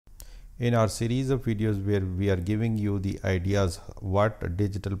in our series of videos where we are giving you the ideas what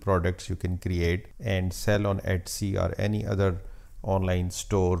digital products you can create and sell on Etsy or any other online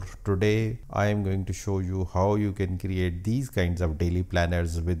store. Today I am going to show you how you can create these kinds of daily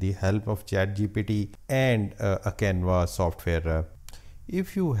planners with the help of ChatGPT and a Canva software.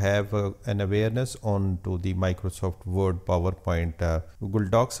 If you have an awareness on to the Microsoft Word, PowerPoint, Google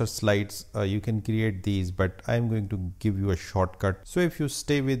Docs or slides, you can create these, but I'm going to give you a shortcut. So if you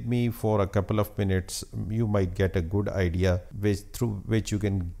stay with me for a couple of minutes, you might get a good idea through which you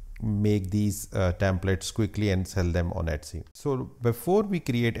can make these templates quickly and sell them on Etsy. So before we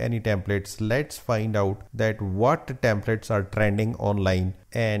create any templates, let's find out that what templates are trending online,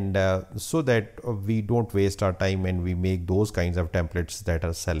 and so that we don't waste our time and we make those kinds of templates that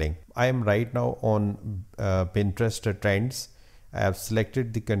are selling. I am right now on Pinterest trends. I have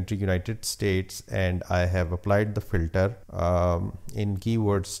selected the country United States and I have applied the filter in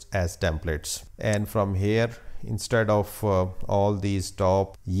keywords as templates, and from here, instead of all these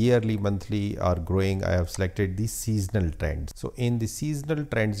top yearly, monthly or growing, I have selected the seasonal trends. So in the seasonal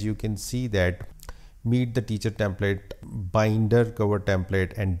trends, you can see that meet the teacher template, binder cover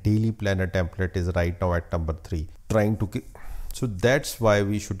template and daily planner template is right now at number 3. So that's why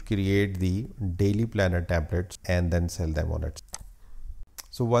we should create the daily planner templates and then sell them on it.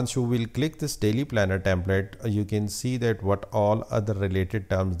 So once you will click this daily planner template, you can see that what all other related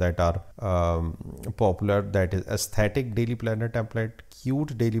terms that are popular, that is aesthetic daily planner template,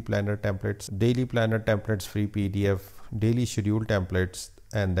 cute daily planner templates, daily planner templates free PDF, daily schedule templates,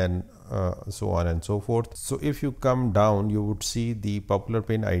 and then so on and so forth. So if you come down, you would see the popular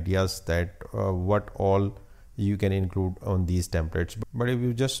pin ideas that what all you can include on these templates. But if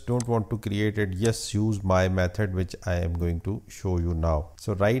you just don't want to create it, just use my method, which I am going to show you now.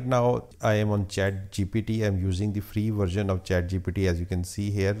 So right now I am on ChatGPT. I'm using the free version of ChatGPT, as you can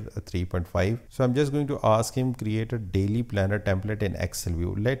see here, 3.5. So I'm just going to ask him create a daily planner template in Excel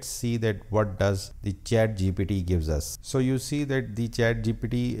view. Let's see that what does the ChatGPT gives us. So you see that the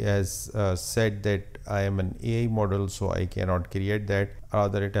ChatGPT has said that I am an AI model, so I cannot create that.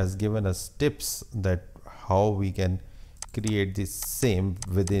 Rather, it has given us tips that how we can create the same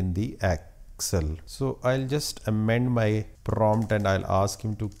within the Excel. So I'll just amend my prompt and I'll ask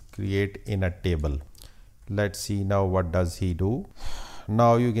him to create in a table. Let's see now what does he do.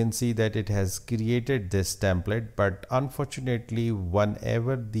 Now you can see that it has created this template, but unfortunately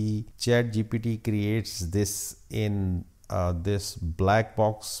whenever the ChatGPT creates this in this black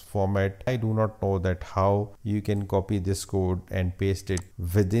box format, I do not know that how you can copy this code and paste it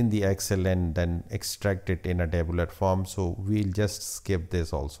within the Excel and then extract it in a tabular form. So we'll just skip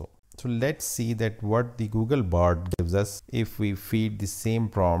this also. So let's see that what the Google Bard gives us if we feed the same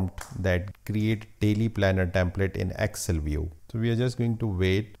prompt that create daily planner template in Excel view. So we are just going to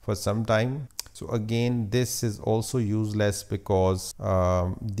wait for some time. So again, this is also useless because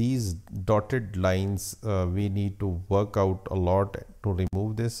these dotted lines, we need to work out a lot to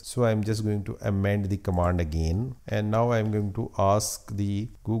remove this. So I'm just going to amend the command again. And now I'm going to ask the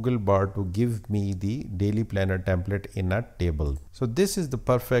Google Bard to give me the daily planner template in a table. So this is the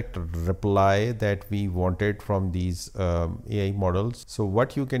perfect reply that we wanted from these AI models. So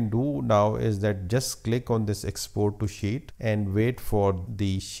what you can do now is that just click on this export to sheet and wait for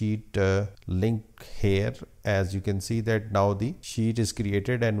the sheet link here. As you can see that now the sheet is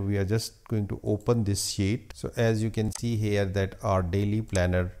created and we are just going to open this sheet. So as you can see here that our daily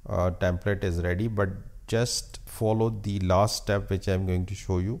planner template is ready, but just follow the last step which I'm going to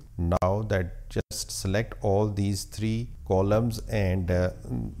show you now. That just select all these 3 columns and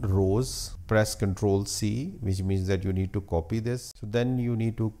rows, press Ctrl C, which means that you need to copy this. So then you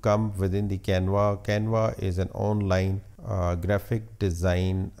need to come within the Canva. Canva is an online graphic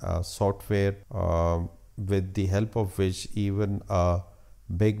design software with the help of which even a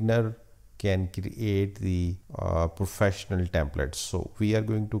beginner can create the professional templates. So we are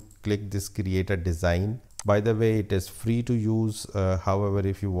going to click this create a design. By the way, it is free to use. However,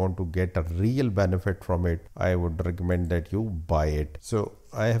 if you want to get a real benefit from it, I would recommend that you buy it. So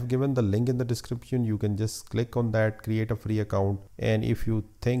I have given the link in the description. You can just click on that, create a free account, and if you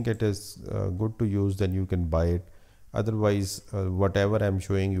think it is good to use, then you can buy it. Otherwise, whatever I'm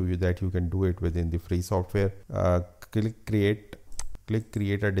showing you, that you can do it within the free software. Click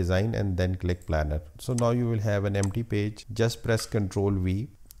create a design and then click planner. So now you will have an empty page. Just press Ctrl V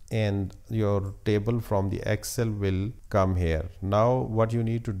and your table from the Excel will come here. Now what you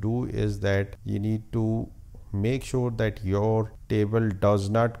need to do is that you need to make sure that your table does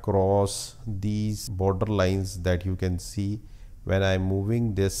not cross these border lines that you can see when I'm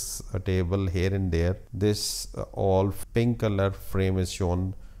moving this table here and there. This all pink color frame is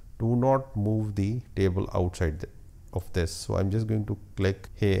shown do not move the table outside of this. So I'm just going to click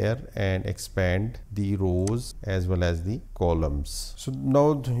here and expand the rows as well as the columns. So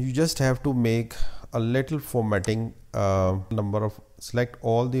now you just have to make a little formatting, select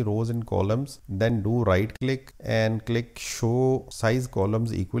all the rows and columns, then do right click and click show size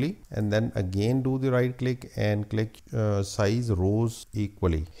columns equally, and then again do the right click and click size rows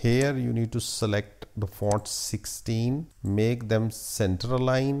equally. Here you need to select the font 16, make them center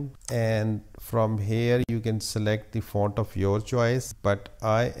align, and from here you can select the font of your choice, but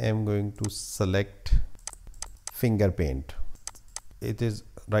I am going to select finger paint. It is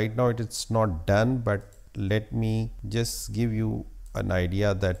right now, it's not done, but let me just give you an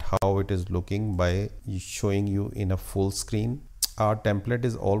idea that how it is looking by showing you in a full screen. Our template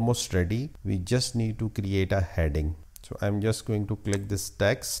is almost ready. We just need to create a heading. So I'm just going to click this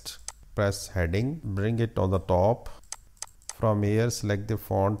text, press heading, bring it on the top. From here select the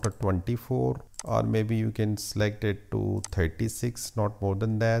font to 24, or maybe you can select it to 36, not more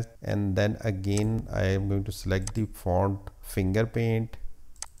than that. And then again I am going to select the font finger paint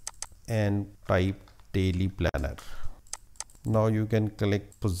and type daily planner. Now you can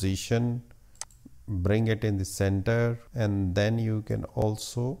click position, bring it in the center, and then you can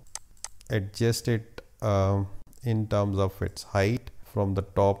also adjust it in terms of its height from the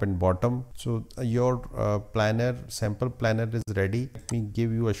top and bottom. So your sample planner is ready. Let me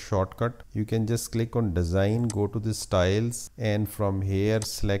give you a shortcut. You can just click on design, go to the styles, and from here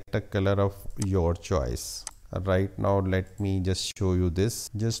select a color of your choice. Right now let me just show you this.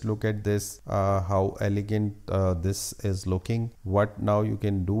 Just look at this, how elegant this is looking. What now you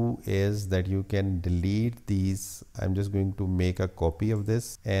can do is that you can delete these. I'm just going to make a copy of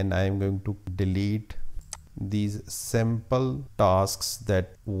this, and I'm going to delete these simple tasks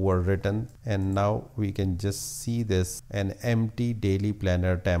that were written, and now we can just see this. An empty daily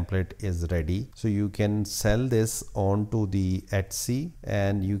planner template is ready. So you can sell this onto the Etsy,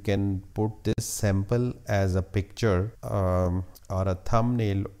 and you can put this sample as a picture or a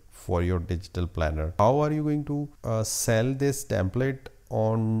thumbnail for your digital planner. How are you going to sell this template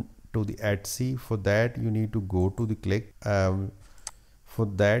on to the Etsy? For that you need to go to the for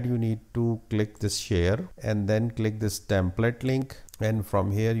that you need to click this share and then click this template link, and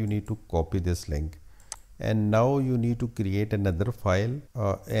from here you need to copy this link. And now you need to create another file,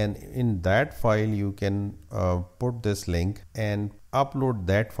 and in that file you can put this link and upload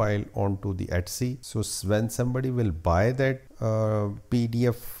that file onto the Etsy. So when somebody will buy that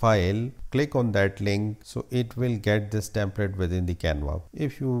PDF file, click on that link, so it will get this template within the Canva.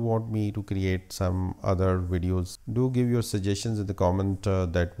 If you want me to create some other videos, do give your suggestions in the comment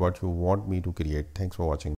that what you want me to create. Thanks for watching.